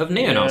dissonance of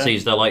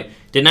neo-Nazis. They're like,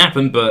 didn't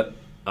happen, but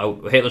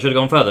Hitler should have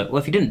gone further. Well,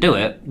 if he didn't do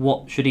it,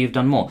 what should he have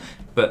done more?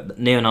 But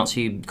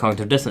neo-Nazi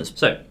cognitive dissonance.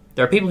 So,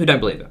 there are people who don't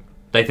believe it.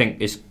 They think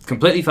it's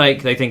completely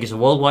fake. They think it's a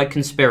worldwide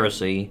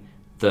conspiracy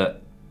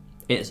that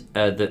it's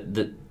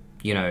the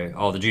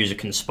Jews are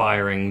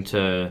conspiring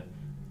to.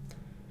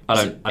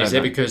 Is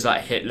it because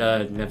that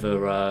Hitler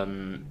never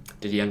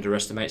did he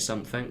underestimate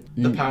something?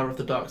 The power of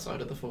the dark side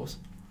of the Force.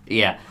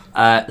 Yeah.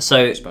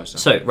 suppose so.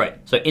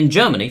 So in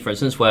Germany, for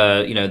instance,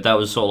 where that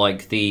was sort of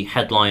like the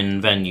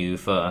headline venue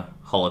for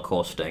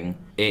Holocausting,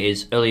 it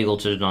is illegal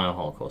to deny a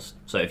Holocaust.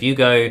 So if you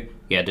go, it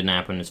didn't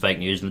happen, it's fake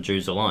news, and the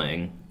Jews are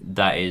lying,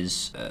 that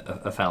is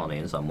a felony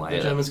in some way.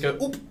 The Germans go,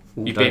 oop.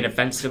 You being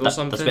offensive or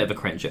something? That's a bit of a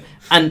cringe.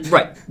 And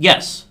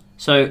yes.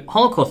 So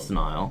Holocaust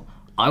denial,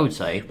 I would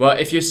say. Well,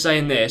 if you're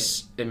saying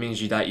this, it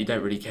means you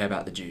don't really care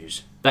about the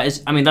Jews. That's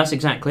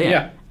exactly it.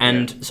 Yeah.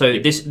 And so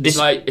this it's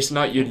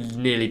like you're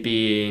nearly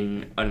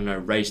being, I don't know,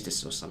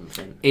 racist or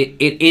something.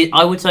 It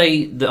I would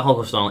say that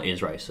Holocaust denial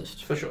is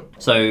racist. For sure.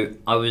 So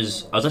I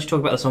was actually talking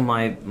about this on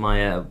my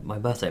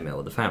birthday meal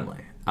with the family.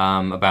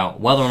 About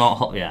whether or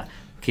not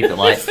keep it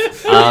light,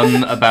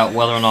 about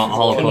whether or not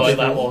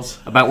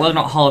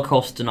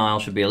Holocaust denial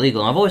should be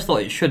illegal. And I've always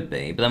thought it should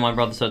be, but then my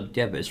brother said,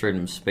 yeah, but it's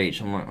freedom of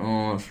speech. I'm like,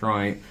 oh, that's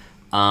right.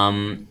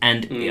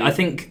 I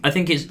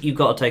think it's, you've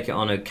got to take it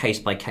on a case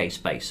by case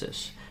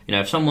basis. You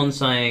know, if someone's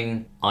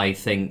saying, I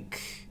think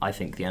the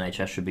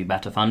NHS should be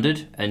better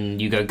funded,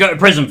 and you go to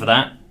prison for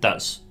that,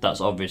 that's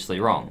obviously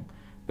wrong.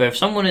 But if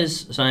someone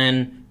is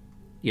saying,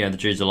 you know, the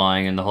Jews are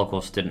lying and the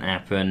Holocaust didn't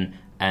happen,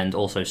 and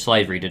also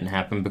slavery didn't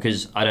happen,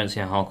 because I don't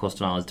see how Holocaust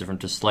denial is different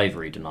to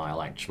slavery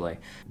denial, actually.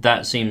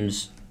 That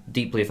seems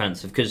deeply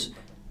offensive, because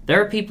there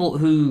are people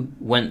who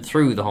went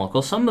through the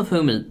Holocaust, some of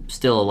whom are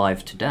still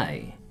alive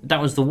today.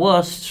 That was the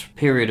worst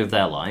period of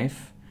their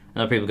life, and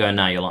there are people going,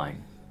 now you're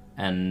lying.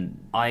 And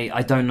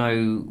I don't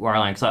know where I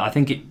land, because I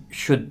think it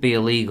should be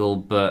illegal,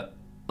 but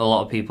a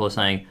lot of people are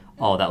saying,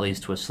 oh, that leads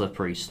to a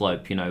slippery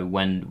slope, you know,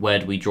 where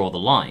do we draw the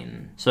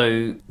line?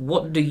 So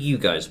what do you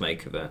guys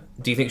make of it?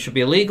 Do you think it should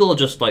be illegal, or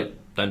just, like,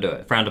 don't do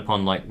it? Frowned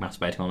upon, like,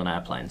 masturbating on an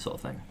airplane sort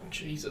of thing?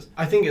 Jesus.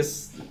 I think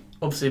it's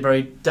obviously a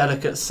very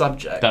delicate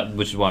subject.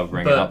 Which is why we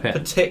bring it up here.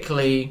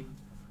 Particularly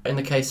in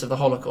the case of the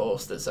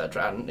Holocaust,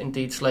 etc., and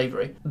indeed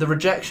slavery. The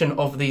rejection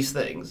of these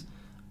things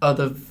are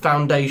the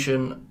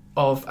foundation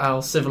of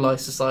our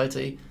civilized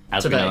society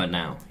as today. We know it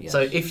now. Yes.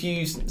 So if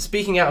you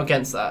speaking out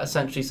against that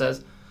essentially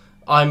says,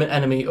 I'm an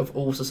enemy of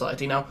all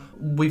society. Now,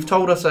 we've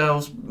told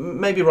ourselves,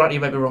 maybe rightly,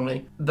 maybe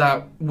wrongly,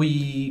 that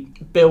we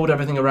build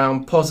everything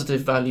around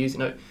positive values, you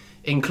know,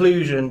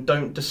 inclusion,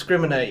 don't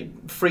discriminate,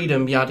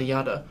 freedom, yada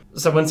yada.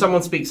 So when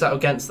someone speaks out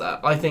against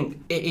that, I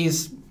think it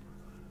is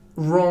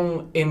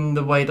wrong in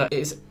the way that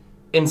it's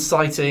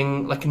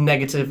inciting like a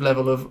negative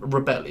level of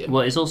rebellion.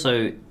 Well, it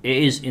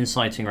is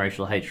inciting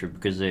racial hatred,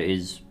 because it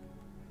is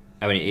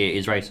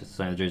racist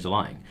saying the Jews are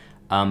lying.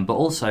 But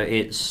also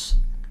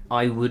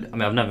I've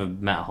never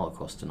met a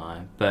Holocaust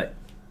denier, but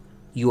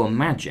you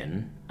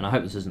imagine, and I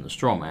hope this isn't a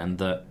straw man,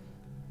 that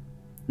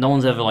no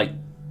one's ever, like,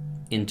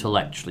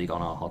 intellectually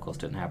gone, oh,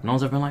 Holocaust didn't happen. No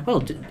one's ever been like,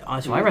 well,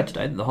 so I read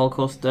today that the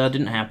Holocaust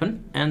didn't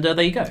happen, and there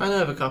you go. I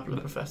know of a couple of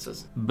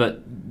professors.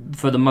 But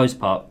for the most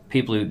part,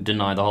 people who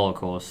deny the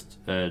Holocaust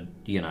are,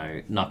 you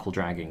know,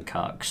 knuckle-dragging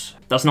cucks.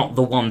 That's not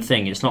the one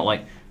thing. It's not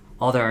like,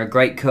 oh, they're a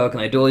great cook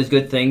and they do all these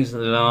good things,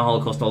 and the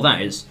Holocaust and all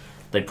that.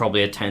 They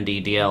probably attend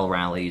EDL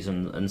rallies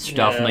and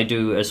stuff, and they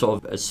do a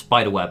sort of a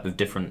spiderweb of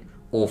different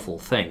awful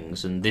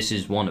things, and this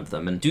is one of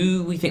them. And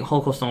do we think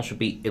Holocaust denial should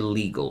be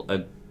illegal,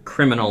 a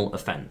criminal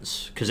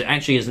offence? Because it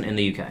actually isn't in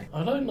the UK.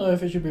 I don't know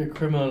if it should be a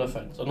criminal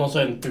offence. I'm not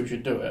saying people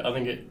should do it. I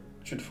think it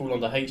should fall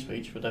under hate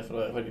speech, but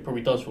definitely, I think it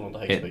probably does fall under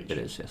hate speech. It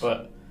is, yes.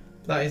 But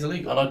that is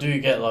illegal. And I do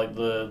get, like,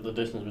 the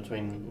distance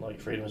between, like,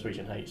 freedom of speech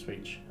and hate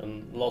speech,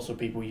 and lots of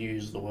people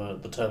use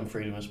the term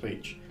freedom of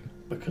speech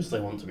because they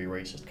want to be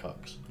racist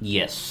cucks.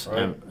 Yes,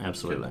 right?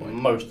 Absolutely.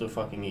 Most of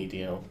fucking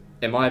EDL.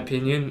 In my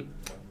opinion,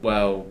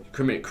 well,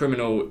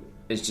 criminal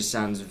just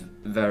sounds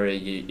very,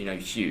 you know,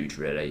 huge,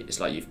 really. It's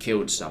like you've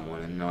killed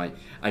someone, and, like,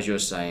 as you're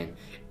saying,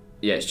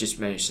 yeah, it's just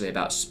mostly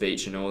about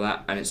speech and all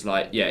that, and it's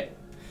like, yeah,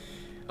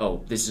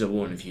 oh, this is a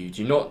warning of you.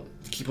 Do not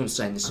keep on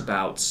saying this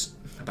about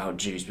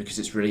Jews, because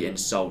it's really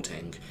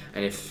insulting,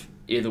 and if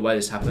either way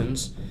this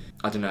happens,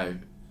 I don't know,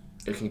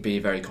 it can be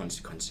very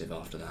consequentive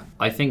after that.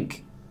 I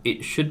think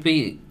it should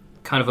be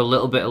kind of a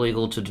little bit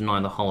illegal to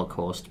deny the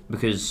Holocaust,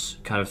 because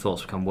kind of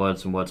thoughts become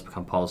words and words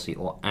become policy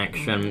or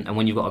action. And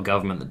when you've got a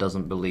government that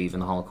doesn't believe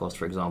in the Holocaust,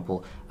 for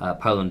example,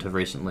 Poland have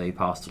recently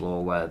passed a law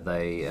where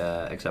they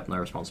accept no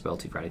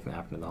responsibility for anything that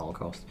happened in the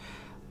Holocaust.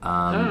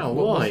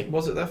 Why?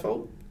 Was it their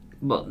fault?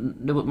 Well,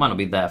 it might not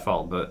be their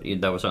fault, but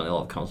there were certainly a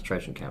lot of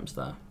concentration camps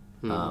there.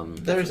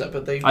 There is that,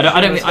 but they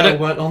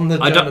weren't on the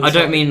I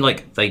don't mean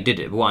like they did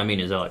it, but what I mean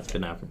is it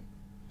didn't happen.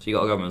 So you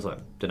got a government that's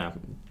like, didn't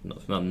happen,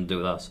 nothing to do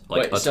with us.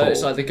 Wait, so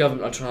it's like the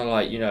government are trying to,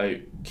 like, you know,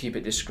 keep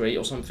it discreet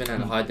or something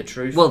and hide the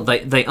truth? Well,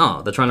 they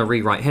are. They're trying to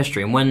rewrite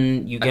history, and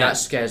when you get... And that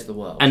scares the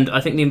world. And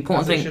I think the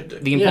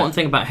important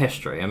thing about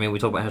history, I mean, we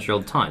talk about history all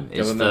the time,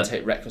 is government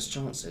take reckless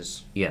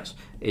chances. Yes.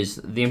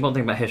 The important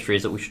thing about history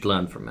is that we should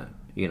learn from it.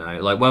 You know,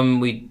 like when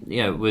we,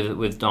 you know,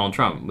 with Donald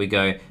Trump, we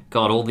go,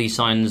 God, all these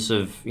signs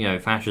of, you know,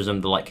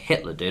 fascism that, like,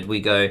 Hitler did, we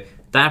go,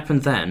 that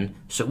happened then,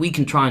 so we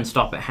can try and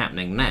stop it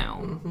happening now.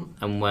 Mm-hmm.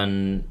 And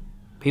when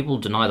people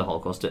deny the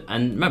Holocaust,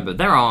 and remember,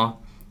 there are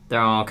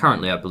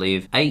currently, I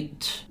believe,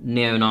 8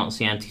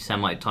 neo-Nazi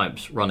anti-Semite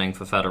types running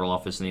for federal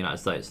office in the United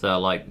States. They're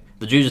like,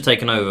 the Jews are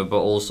taken over, but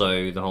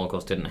also the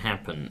Holocaust didn't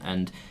happen.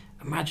 And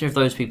imagine if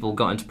those people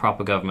got into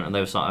proper government and they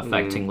would start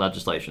affecting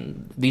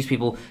legislation. These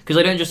people, because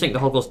they don't just think the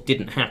Holocaust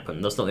didn't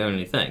happen, that's not the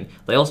only thing.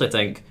 They also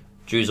think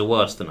Jews are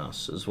worse than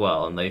us as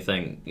well, and they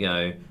think, you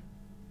know,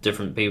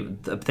 different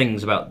people,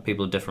 things about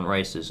people of different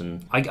races.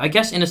 And I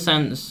guess, in a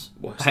sense,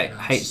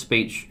 hate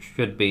speech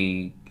should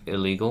be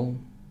illegal.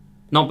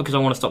 Not because I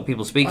want to stop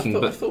people speaking,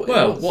 I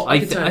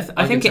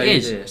think it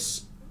is.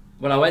 This.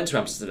 When I went to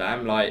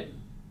Amsterdam, like,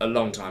 a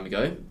long time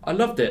ago, I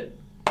loved it.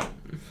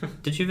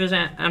 Did you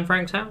visit Anne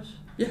Frank's house?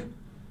 Yeah.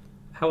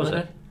 How was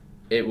it?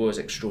 It was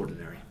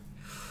extraordinary.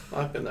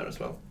 I've been there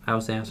as well. How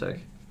was the attic?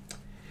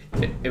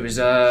 It was.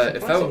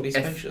 It felt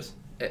spacious.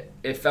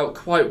 it felt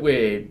quite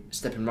weird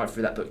stepping right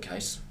through that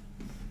bookcase.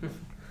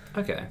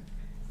 Okay.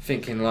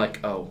 Thinking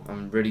like, oh,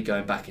 I'm really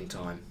going back in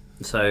time.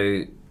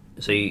 So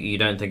you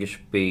don't think it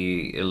should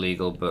be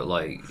illegal, but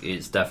like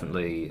it's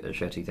definitely a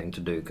shitty thing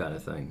to do, kind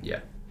of thing. Yeah.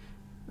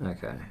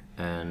 Okay.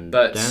 And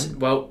but Dan?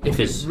 Well, if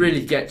it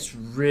really gets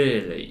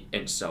really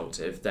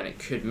insultive, then it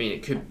could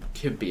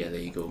be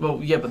illegal. Well,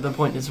 yeah, but the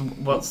point is,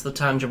 what's the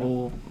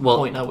tangible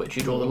point at which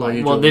you draw the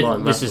line? Well,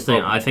 this is the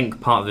thing. I think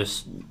part of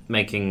this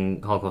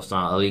making Holocaust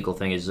an illegal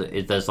thing is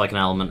there's like an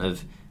element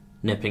of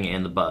nipping it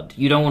in the bud.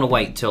 You don't want to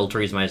wait till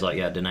Theresa May's like,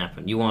 yeah, it didn't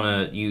happen. You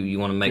want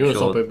to make sure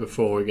stop it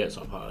before it gets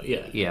up high.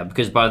 Yeah. Yeah,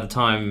 because by the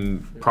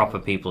time proper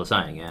people are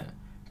saying it,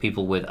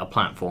 people with a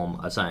platform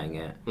are saying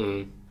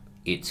it.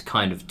 It's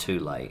kind of too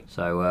late.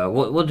 So,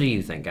 what do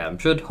you think, Adam?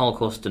 Should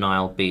Holocaust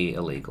denial be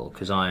illegal?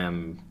 Because I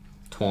am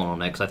torn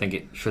on it. Because I think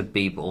it should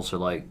be, but also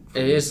like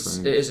it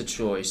is a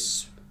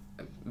choice,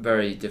 a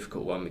very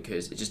difficult one,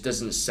 because it just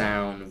doesn't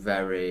sound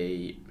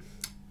very,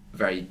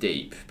 very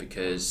deep.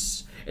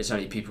 Because it's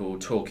only people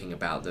talking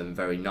about them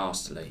very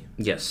nastily.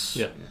 Yes.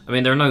 Yeah. I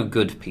mean, there are no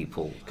good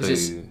people.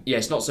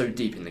 It's not so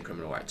deep in the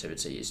criminal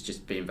activity. It's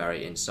just being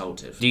very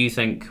insultive. Do you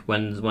think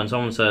when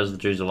someone says the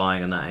Jews are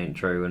lying and that ain't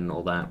true and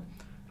all that,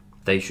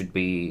 they should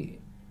be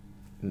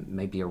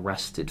maybe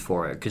arrested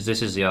for it? Because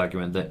this is the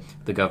argument that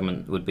the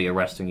government would be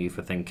arresting you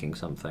for thinking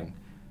something.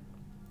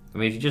 I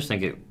mean, if you just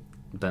think it,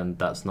 then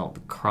that's not the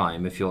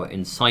crime. If you're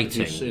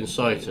inciting...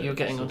 You're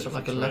getting onto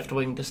like a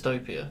left-wing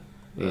dystopia.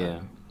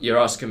 Yeah. You're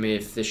asking me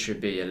if this should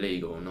be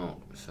illegal or not.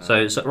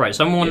 So right,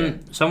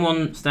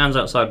 someone stands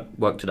outside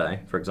work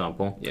today, for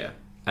example. Yeah.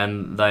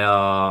 And they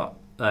are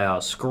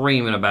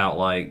screaming about,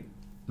 like,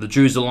 the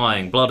Jews are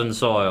lying, blood and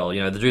soil,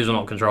 the Jews will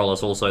not control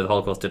us, also the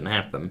Holocaust didn't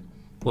happen.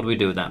 What do we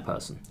do with that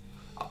person?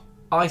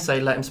 I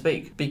say let him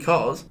speak,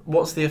 because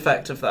what's the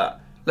effect of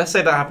that? Let's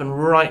say that happened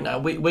right now.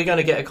 We're going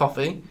to get a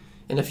coffee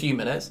in a few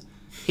minutes.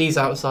 He's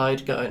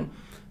outside going,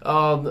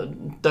 oh, the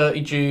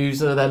dirty Jews,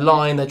 they're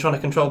lying, they're trying to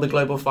control the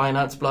global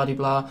finance,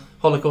 blah-de-blah,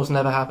 Holocaust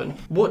never happened.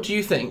 What do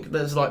you think?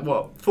 There's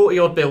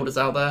 40-odd builders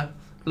out there,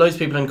 loads of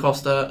people in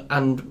Costa,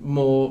 and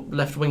more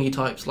left-wingy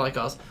types like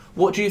us.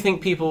 What do you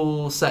think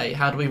people say?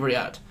 How do we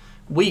react?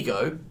 We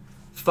go,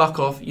 fuck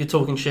off, you're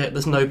talking shit,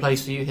 there's no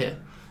place for you here.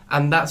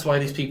 And that's why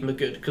these people are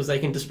good, because they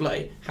can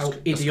display how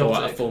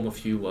idiotic... Let's form a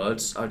few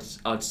words.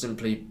 I'd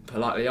simply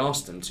politely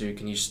ask them to,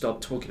 can you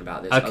stop talking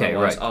about this? Okay,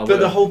 otherwise right.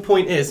 But the whole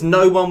point is,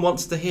 no one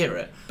wants to hear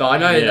it. But I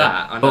know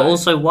that. I know. But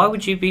also, why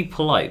would you be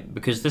polite?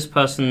 Because this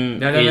person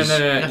No. You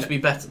have to be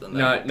better than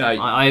that. No.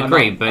 I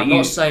agree, but I'm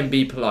not saying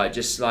be polite,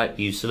 just like...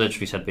 You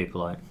literally said be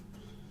polite.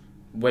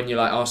 When you're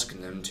asking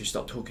them to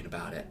stop talking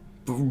about it.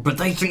 But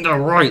they think they're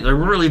right, they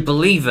really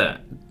believe it.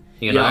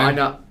 Yeah, I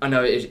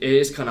know. It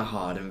is kind of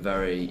hard and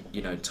very,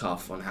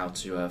 tough on how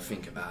to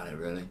think about it,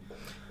 really.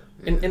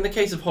 In the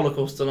case of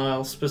Holocaust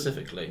denial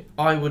specifically,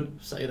 I would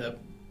say they're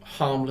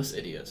harmless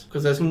idiots,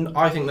 because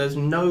I think there's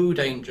no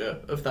danger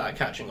of that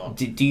catching on.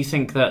 Do you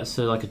think that's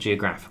a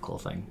geographical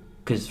thing?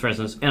 Because, for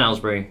instance, in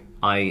Aylesbury,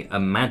 I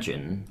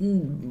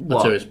imagine...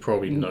 So there's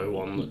probably no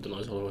one that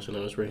denies Holocaust in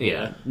Aylesbury.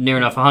 Yeah, near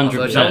enough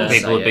 100% of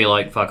people would be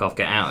like, fuck off,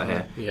 get out of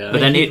here. Yeah. But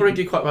then you'd probably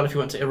do quite well if you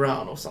went to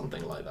Iran or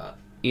something like that.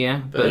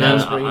 Yeah, But then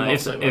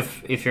so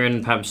if you're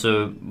in perhaps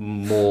a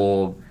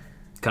more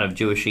kind of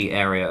Jewishy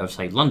area of,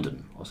 say,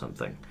 London or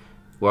something,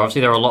 where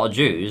obviously there are a lot of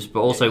Jews, but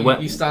also...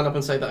 You stand up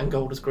and say that in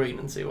gold is green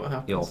and see what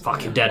happens. You're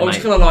fucking dead, Or mate.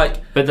 it's kind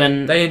of But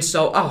then... They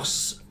insult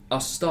us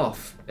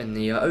staff in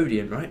the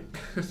Odeon, right?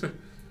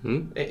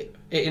 It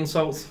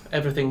insults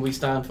everything we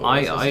stand for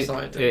as a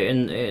society.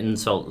 It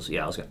insults...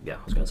 I was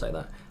going to say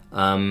that.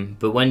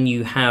 But when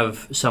you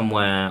have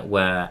somewhere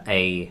where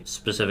a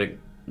specific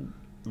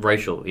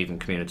racial even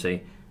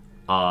community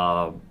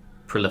are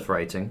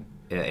proliferating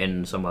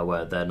in somewhere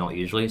where they're not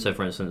usually. So,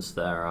 for instance,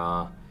 there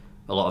are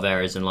a lot of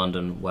areas in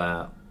London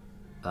where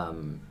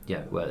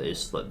where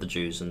it's like the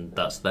Jews and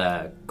that's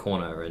their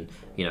corner, and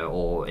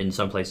or in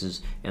some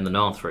places in the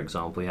north, for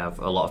example, we have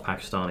a lot of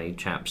Pakistani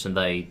chaps and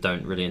they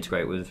don't really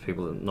integrate with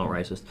people that are not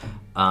racist,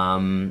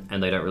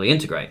 and they don't really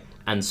integrate,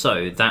 and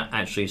so that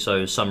actually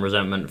shows some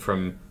resentment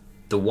from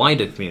the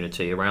wider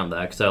community around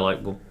there, because they're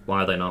like, well,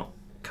 why are they not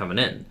coming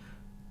in?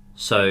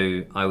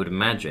 So I would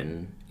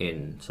imagine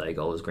in, say,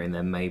 Golders Green,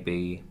 there may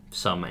be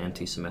some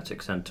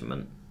anti-Semitic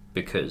sentiment,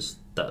 because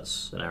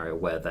that's an area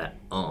where there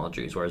are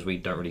Jews, whereas we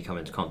don't really come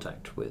into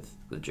contact with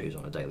Jews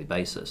on a daily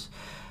basis.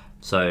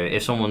 So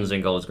if someone's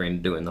in Golders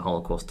Green doing the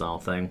Holocaust style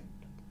thing,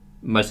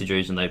 mostly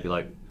Jews, and they'd be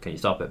like, can you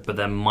stop it? But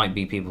there might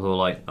be people who are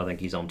like, I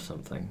think he's onto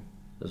something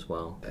as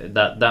well.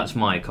 That's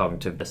my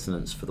cognitive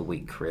dissonance for the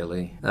week,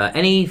 really.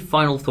 Any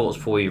final thoughts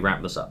before we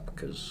wrap this up?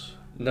 Because...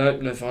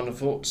 No final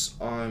thoughts.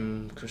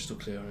 I'm crystal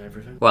clear on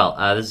everything. Well,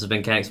 this has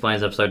been Cain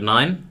Explains episode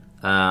 9.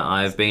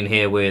 I've been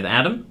here with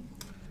Adam.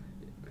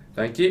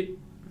 Thank you.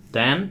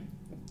 Dan.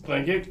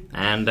 Thank you.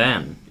 And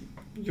Dan.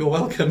 You're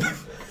welcome.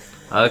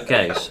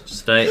 Okay,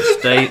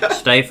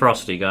 stay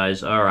frosty,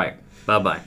 guys. All right. Bye-bye.